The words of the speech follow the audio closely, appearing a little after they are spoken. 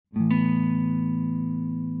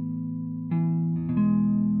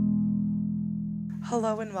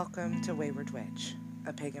Hello and welcome to Wayward Witch,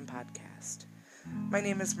 a pagan podcast. My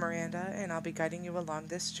name is Miranda, and I'll be guiding you along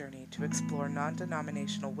this journey to explore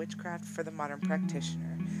non-denominational witchcraft for the modern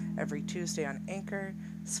practitioner every Tuesday on Anchor,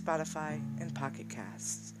 Spotify, and Pocket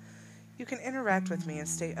Casts. You can interact with me and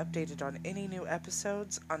stay updated on any new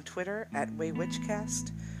episodes on Twitter at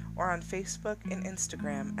WayWitchcast or on Facebook and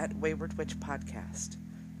Instagram at Wayward Witch Podcast.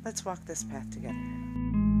 Let's walk this path together.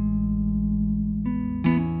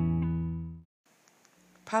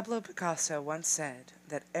 Pablo Picasso once said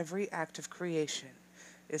that every act of creation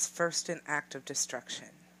is first an act of destruction.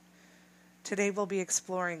 Today we'll be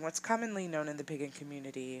exploring what's commonly known in the pagan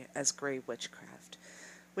community as grey witchcraft,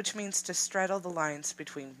 which means to straddle the lines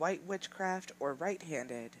between white witchcraft or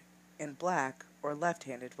right-handed and black or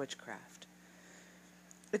left-handed witchcraft.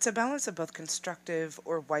 It's a balance of both constructive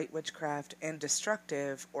or white witchcraft and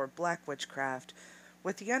destructive or black witchcraft,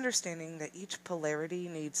 with the understanding that each polarity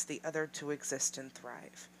needs the other to exist and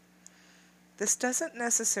thrive. This doesn't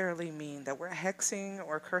necessarily mean that we're hexing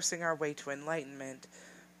or cursing our way to enlightenment,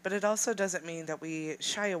 but it also doesn't mean that we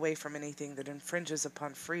shy away from anything that infringes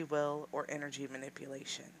upon free will or energy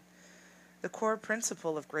manipulation. The core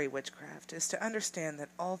principle of grey witchcraft is to understand that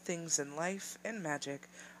all things in life and magic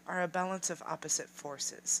are a balance of opposite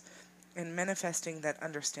forces, and manifesting that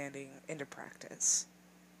understanding into practice.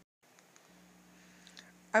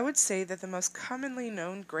 I would say that the most commonly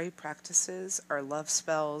known grey practices are love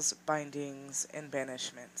spells, bindings, and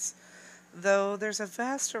banishments, though there's a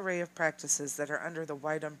vast array of practices that are under the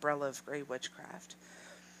wide umbrella of grey witchcraft.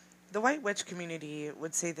 The white witch community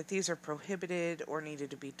would say that these are prohibited or needed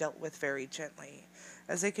to be dealt with very gently,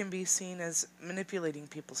 as they can be seen as manipulating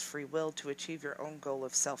people's free will to achieve your own goal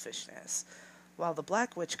of selfishness, while the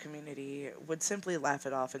black witch community would simply laugh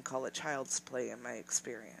it off and call it child's play in my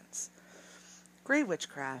experience. Grey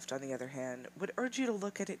witchcraft, on the other hand, would urge you to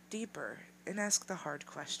look at it deeper and ask the hard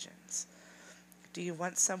questions. Do you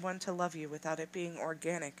want someone to love you without it being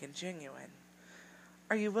organic and genuine?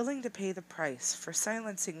 Are you willing to pay the price for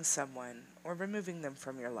silencing someone or removing them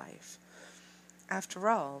from your life? After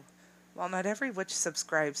all, while not every witch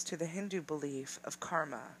subscribes to the Hindu belief of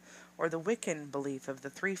karma or the Wiccan belief of the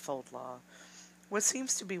threefold law, what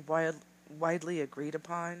seems to be widely agreed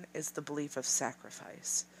upon is the belief of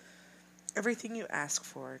sacrifice. Everything you ask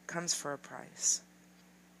for comes for a price.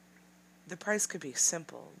 The price could be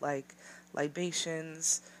simple, like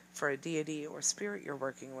libations for a deity or spirit you're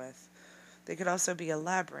working with. They could also be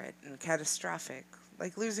elaborate and catastrophic,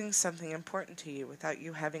 like losing something important to you without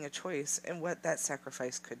you having a choice in what that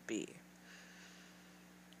sacrifice could be.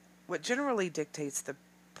 What generally dictates the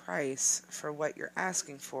price for what you're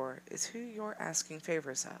asking for is who you're asking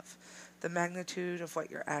favors of, the magnitude of what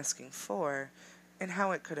you're asking for, and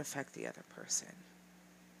how it could affect the other person.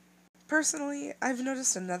 Personally, I've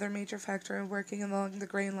noticed another major factor in working along the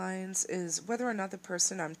grey lines is whether or not the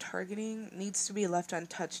person I'm targeting needs to be left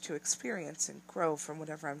untouched to experience and grow from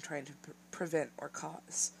whatever I'm trying to prevent or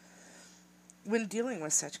cause. When dealing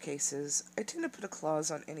with such cases, I tend to put a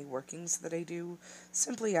clause on any workings that I do,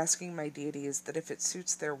 simply asking my deities that if it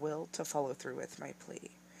suits their will to follow through with my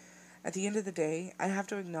plea. At the end of the day, I have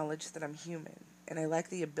to acknowledge that I'm human, and I lack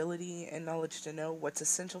the ability and knowledge to know what's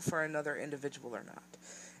essential for another individual or not,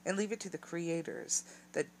 and leave it to the creators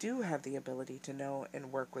that do have the ability to know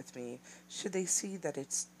and work with me should they see that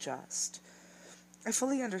it's just. I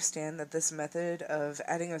fully understand that this method of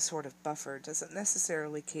adding a sort of buffer doesn't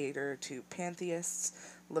necessarily cater to pantheists,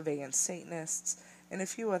 LaVeyan Satanists, and a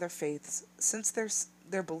few other faiths, since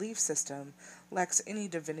their belief system lacks any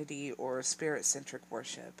divinity or spirit-centric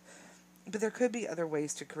worship. But there could be other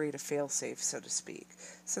ways to create a fail-safe, so to speak,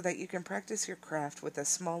 so that you can practice your craft with as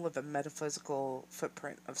small of a metaphysical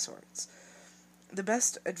footprint of sorts. The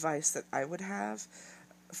best advice that I would have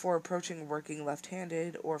for approaching working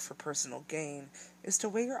left-handed or for personal gain is to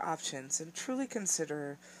weigh your options and truly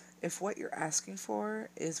consider if what you're asking for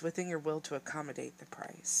is within your will to accommodate the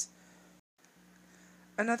price.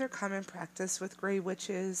 Another common practice with grey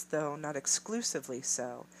witches, though not exclusively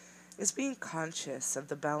so, is being conscious of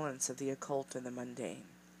the balance of the occult and the mundane.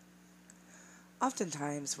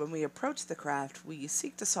 Oftentimes, when we approach the craft, we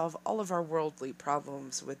seek to solve all of our worldly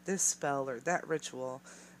problems with this spell or that ritual,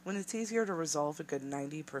 when it's easier to resolve a good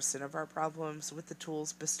 90% of our problems with the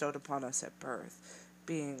tools bestowed upon us at birth,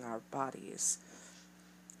 being our bodies.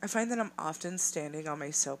 I find that I'm often standing on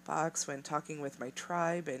my soapbox when talking with my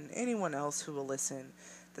tribe and anyone else who will listen,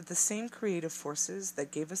 that the same creative forces that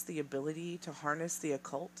gave us the ability to harness the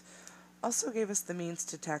occult also gave us the means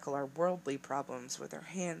to tackle our worldly problems with our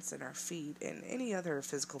hands and our feet and any other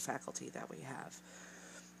physical faculty that we have.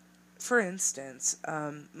 For instance,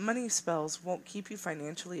 money spells won't keep you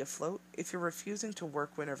financially afloat if you're refusing to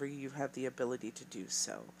work whenever you have the ability to do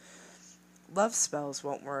so. Love spells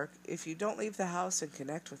won't work if you don't leave the house and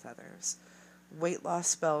connect with others. Weight loss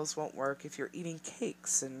spells won't work if you're eating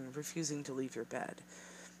cakes and refusing to leave your bed.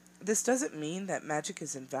 This doesn't mean that magic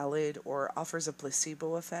is invalid or offers a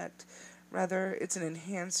placebo effect. Rather, it's an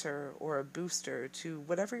enhancer or a booster to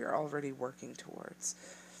whatever you're already working towards.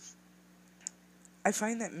 I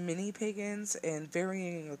find that many pagans and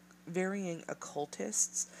varying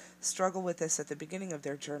occultists struggle with this at the beginning of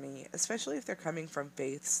their journey, especially if they're coming from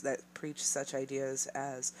faiths that preach such ideas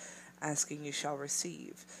as asking you shall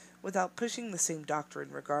receive, without pushing the same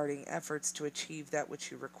doctrine regarding efforts to achieve that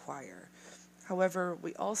which you require. However,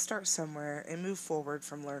 we all start somewhere and move forward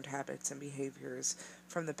from learned habits and behaviors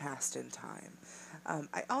from the past in time.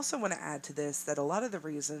 I also want to add to this that a lot of the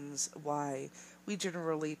reasons why we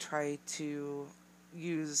generally try to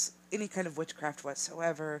use any kind of witchcraft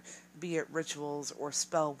whatsoever, be it rituals or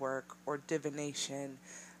spell work or divination,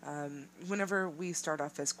 whenever we start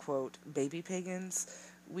off as, quote, baby pagans,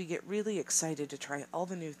 we get really excited to try all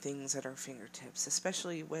the new things at our fingertips,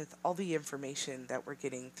 especially with all the information that we're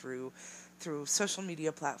getting through social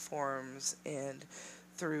media platforms and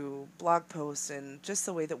through blog posts and just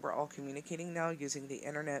the way that we're all communicating now using the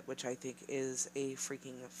internet, which I think is a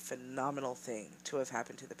freaking phenomenal thing to have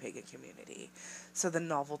happened to the pagan community. So the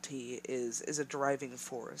novelty is a driving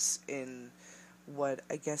force in what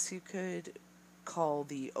I guess you could call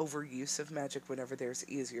the overuse of magic whenever there's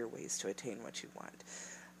easier ways to attain what you want.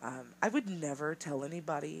 I would never tell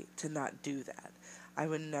anybody to not do that. I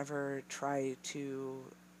would never try to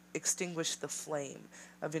extinguish the flame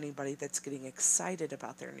of anybody that's getting excited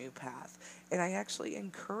about their new path. And I actually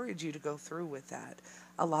encourage you to go through with that.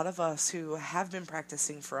 A lot of us who have been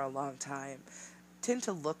practicing for a long time tend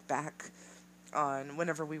to look back on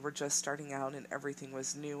whenever we were just starting out and everything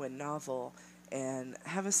was new and novel and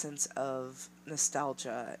have a sense of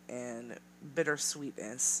nostalgia and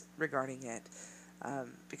bittersweetness regarding it.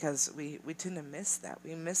 Because we tend to miss that.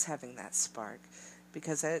 We miss having that spark.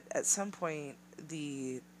 Because at some point,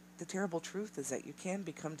 the terrible truth is that you can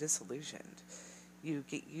become disillusioned. You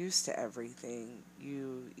get used to everything.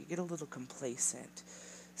 You get a little complacent.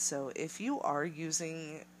 So if you are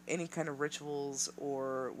using any kind of rituals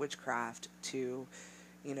or witchcraft to,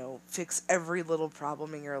 fix every little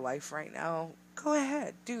problem in your life right now, go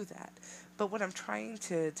ahead, do that. But what I'm trying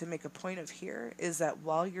to make a point of here is that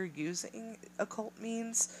while you're using occult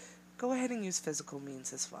means, go ahead and use physical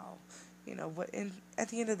means as well. At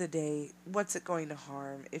the end of the day, what's it going to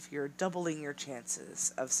harm if you're doubling your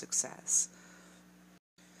chances of success?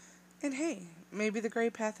 And hey, maybe the gray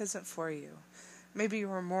path isn't for you. Maybe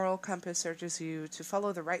your moral compass urges you to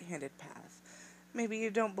follow the right-handed path. Maybe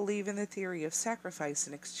you don't believe in the theory of sacrifice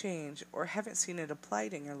and exchange or haven't seen it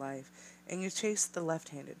applied in your life and you chase the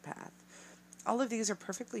left-handed path. All of these are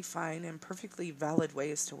perfectly fine and perfectly valid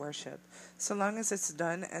ways to worship, so long as it's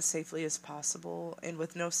done as safely as possible and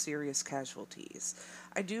with no serious casualties.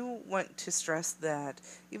 I do want to stress that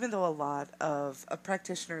even though a lot of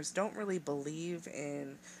practitioners don't really believe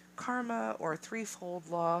in karma or threefold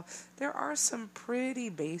law, there are some pretty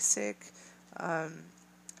basic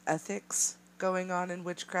ethics going on in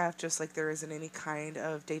witchcraft, just like there is in any kind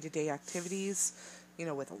of day-to-day activities,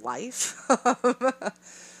 with life.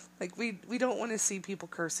 Like we don't want to see people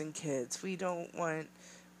cursing kids. We don't want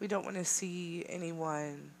to see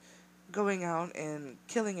anyone going out and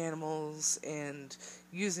killing animals and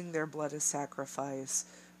using their blood as sacrifice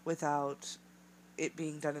without it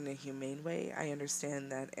being done in a humane way. I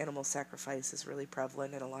understand that animal sacrifice is really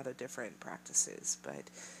prevalent in a lot of different practices, but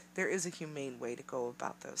there is a humane way to go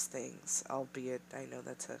about those things, albeit I know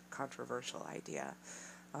that's a controversial idea.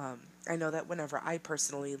 I know that whenever I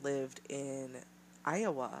personally lived in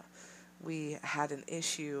Iowa, we had an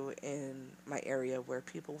issue in my area where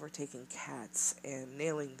people were taking cats and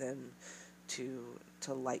nailing them to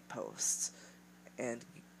light posts and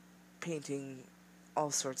painting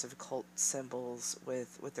all sorts of occult symbols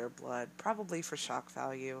with their blood, probably for shock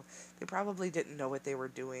value. They probably didn't know what they were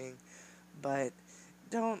doing, but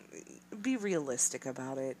don't be realistic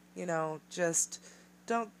about it. Just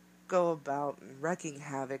don't go about wreaking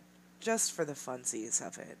havoc just for the funsies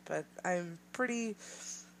of it. But I'm pretty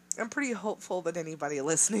hopeful that anybody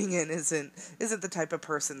listening in isn't the type of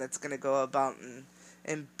person that's going to go about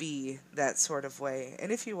and be that sort of way.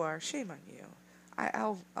 And if you are, shame on you.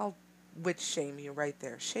 I'll witch shame you right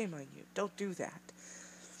there. Shame on you. Don't do that.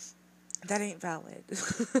 That ain't valid.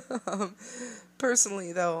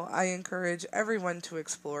 Personally, though, I encourage everyone to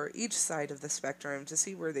explore each side of the spectrum to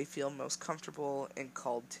see where they feel most comfortable and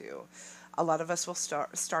called to. A lot of us will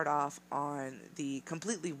start off on the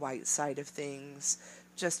completely white side of things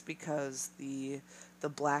just because the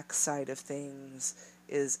black side of things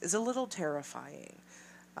is a little terrifying.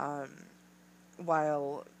 Um,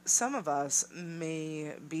 while some of us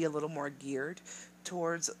may be a little more geared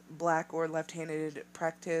towards black or left-handed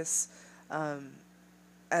practice, um,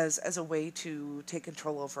 as a way to take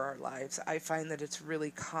control over our lives. I find that it's really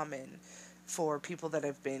common for people that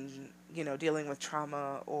have been, dealing with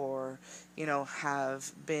trauma, or,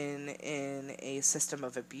 have been in a system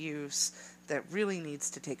of abuse that really needs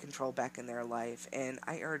to take control back in their life. And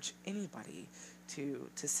I urge anybody to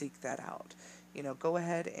seek that out. Go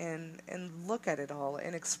ahead and look at it all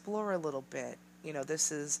and explore a little bit.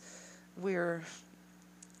 This is, we're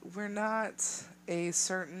not a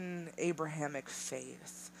certain Abrahamic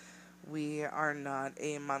faith. We are not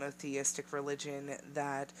a monotheistic religion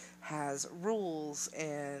that has rules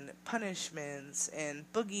and punishments and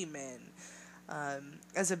boogeymen.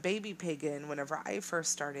 As a baby pagan, whenever I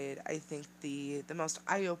first started, I think the most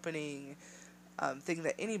eye-opening thing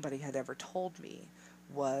that anybody had ever told me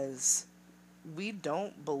was, we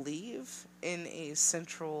don't believe in a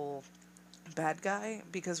central bad guy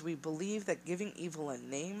because we believe that giving evil a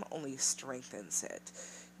name only strengthens it.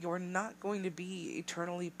 You're not going to be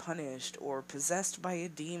eternally punished or possessed by a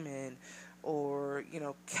demon or,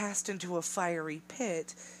 cast into a fiery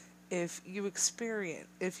pit if you experiment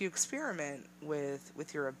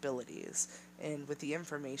with your abilities and with the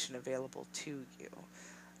information available to you.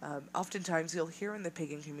 Oftentimes you'll hear in the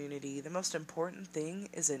pagan community, the most important thing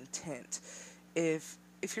is intent. If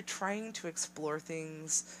you're trying to explore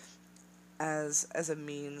things as a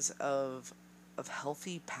means of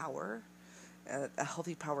healthy power, a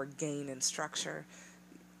healthy power gain and structure,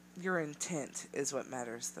 your intent is what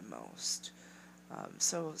matters the most.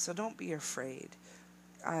 So don't be afraid.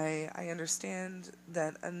 I understand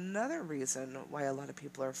that another reason why a lot of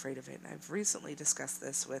people are afraid of it, and I've recently discussed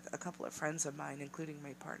this with a couple of friends of mine, including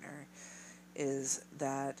my partner, is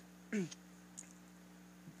that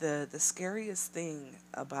the scariest thing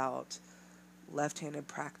about left-handed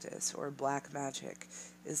practice or black magic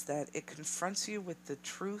is that it confronts you with the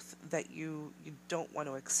truth that you don't want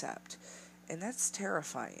to accept. And that's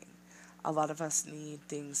terrifying. A lot of us need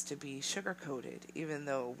things to be sugar-coated, even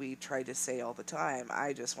though we try to say all the time,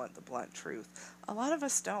 I just want the blunt truth. A lot of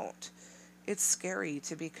us don't. It's scary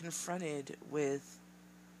to be confronted with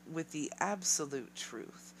the absolute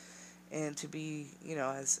truth. And to be,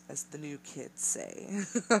 as the new kids say,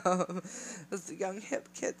 as the young hip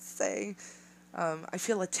kids say, I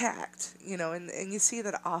feel attacked, and you see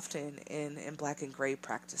that often in black and gray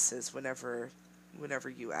practices whenever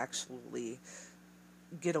you actually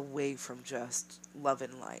get away from just love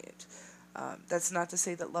and light. That's not to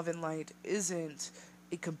say that love and light isn't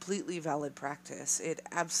a completely valid practice. It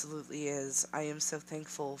absolutely is. I am so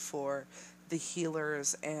thankful for the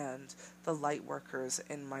healers and the light workers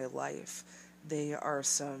in my life. They are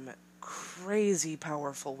some crazy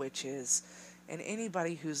powerful witches. And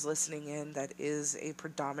anybody who's listening in that is a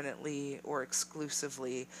predominantly or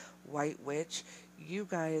exclusively white witch, you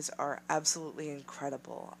guys are absolutely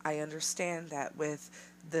incredible. I understand that with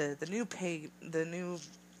the new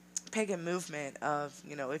pagan movement of,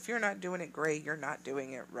 if you're not doing it great, you're not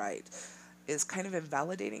doing it right, is kind of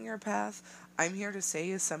invalidating your path. I'm here to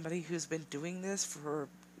say, as somebody who's been doing this for,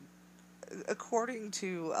 according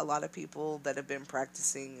to a lot of people that have been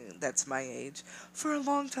practicing, that's my age, for a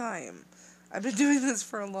long time. I've been doing this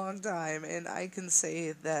for a long time, and I can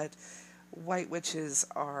say that white witches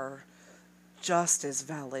are just as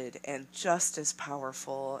valid and just as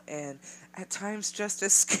powerful and at times just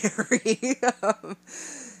as scary.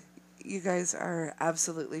 You guys are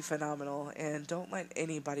absolutely phenomenal, and don't let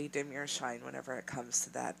anybody dim your shine whenever it comes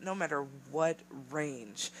to that. No matter what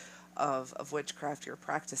range of witchcraft you're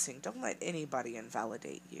practicing, don't let anybody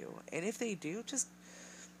invalidate you. And if they do, just,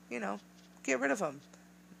 get rid of them.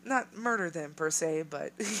 Not murder them per se,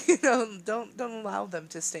 but don't allow them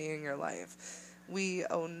to stay in your life. We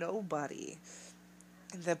owe nobody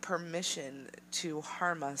the permission to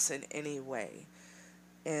harm us in any way.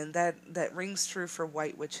 And that rings true for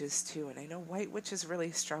white witches too. And I know white witches really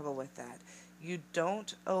struggle with that. You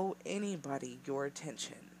don't owe anybody your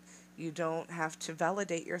attention. You don't have to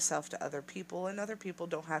validate yourself to other people, and other people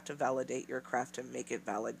don't have to validate your craft and make it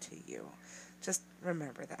valid to you. Just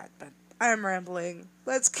remember that. But I'm rambling.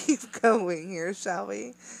 Let's keep going here, shall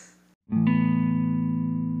we?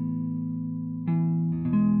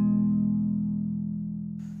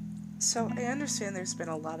 So I understand there's been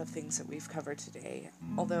a lot of things that we've covered today,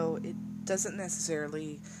 although it doesn't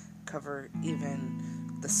necessarily cover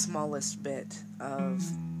even the smallest bit of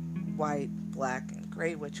white, black, and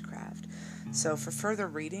gray witchcraft. So for further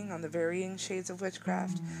reading on the varying shades of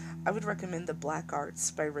witchcraft, I would recommend The Black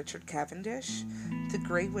Arts by Richard Cavendish, The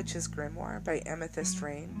Grey Witch's Grimoire by Amethyst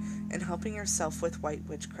Rain, and Helping Yourself with White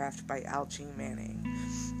Witchcraft by Al G. Manning.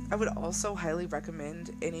 I would also highly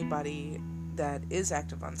recommend anybody that is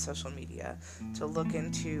active on social media to look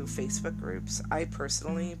into Facebook groups. I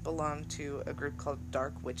personally belong to a group called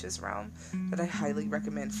Dark Witches Realm that I highly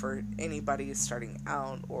recommend for anybody starting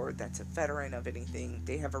out or that's a veteran of anything.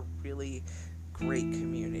 They have a really great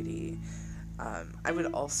community. I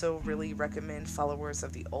would also really recommend Followers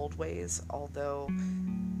of the Old Ways, although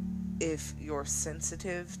if you're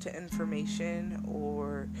sensitive to information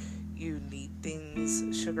or you need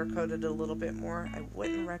things sugar-coated a little bit more, I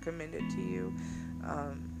wouldn't recommend it to you.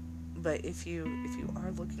 But if you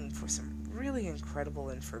are looking for some really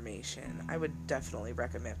incredible information, I would definitely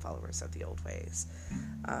recommend Followers of the Old Ways.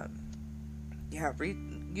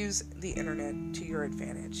 Use the internet to your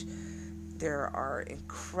advantage. There are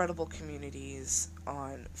incredible communities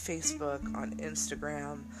on Facebook, on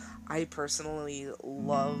Instagram. I personally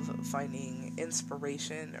love finding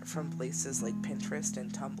inspiration from places like Pinterest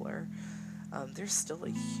and Tumblr. There's still a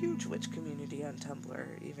huge witch community on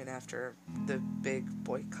Tumblr, even after the big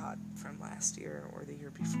boycott from last year or the year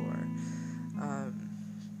before,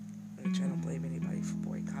 which I don't blame anybody for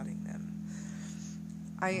boycotting them.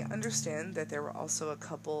 I understand that there were also a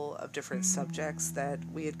couple of different subjects that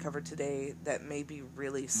we had covered today that may be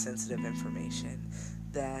really sensitive information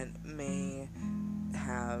that may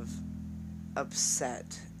have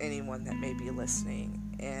upset anyone that may be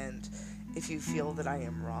listening. And if you feel that I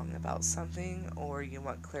am wrong about something, or you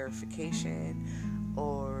want clarification,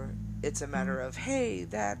 or it's a matter of, hey,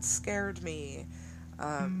 that scared me,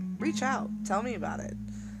 reach out, tell me about it.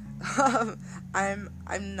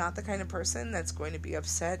 I'm not the kind of person that's going to be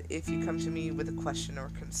upset if you come to me with a question or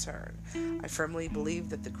concern. I firmly believe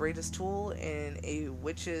that the greatest tool in a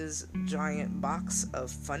witch's giant box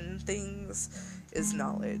of fun things is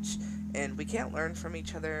knowledge, and we can't learn from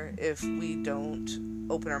each other if we don't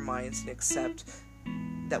open our minds and accept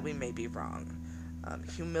that we may be wrong.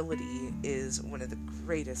 Humility is one of the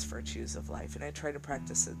greatest virtues of life, and I try to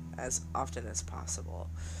practice it as often as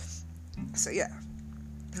possible. So yeah.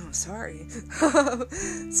 Oh, sorry.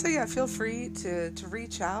 So yeah, feel free to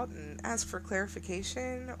reach out and ask for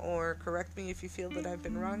clarification or correct me if you feel that I've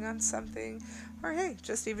been wrong on something, or hey,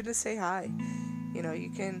 just even to say hi.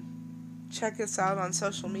 You can check us out on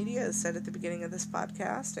social media, as said at the beginning of this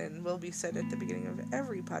podcast, and will be said at the beginning of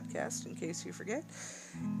every podcast in case you forget,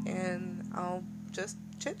 and I'll just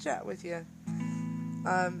chit-chat with you.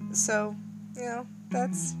 So,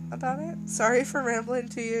 that's about it. Sorry for rambling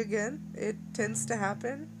to you again. It tends to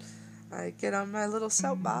happen. I get on my little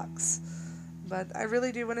soapbox. But I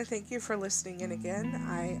really do want to thank you for listening in again.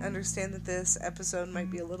 I understand that this episode might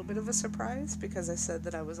be a little bit of a surprise because I said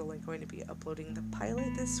that I was only going to be uploading the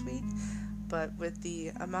pilot this week. But with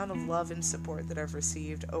the amount of love and support that I've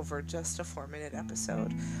received over just a 4-minute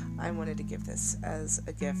episode, I wanted to give this as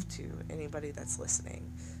a gift to anybody that's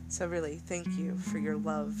listening. So really, thank you for your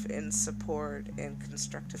love and support and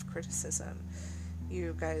constructive criticism.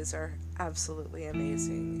 You guys are absolutely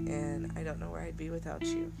amazing, and I don't know where I'd be without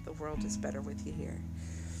you. The world is better with you here.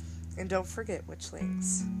 And don't forget,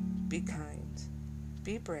 witchlings, be kind,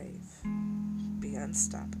 be brave, be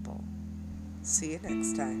unstoppable. See you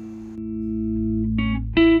next time.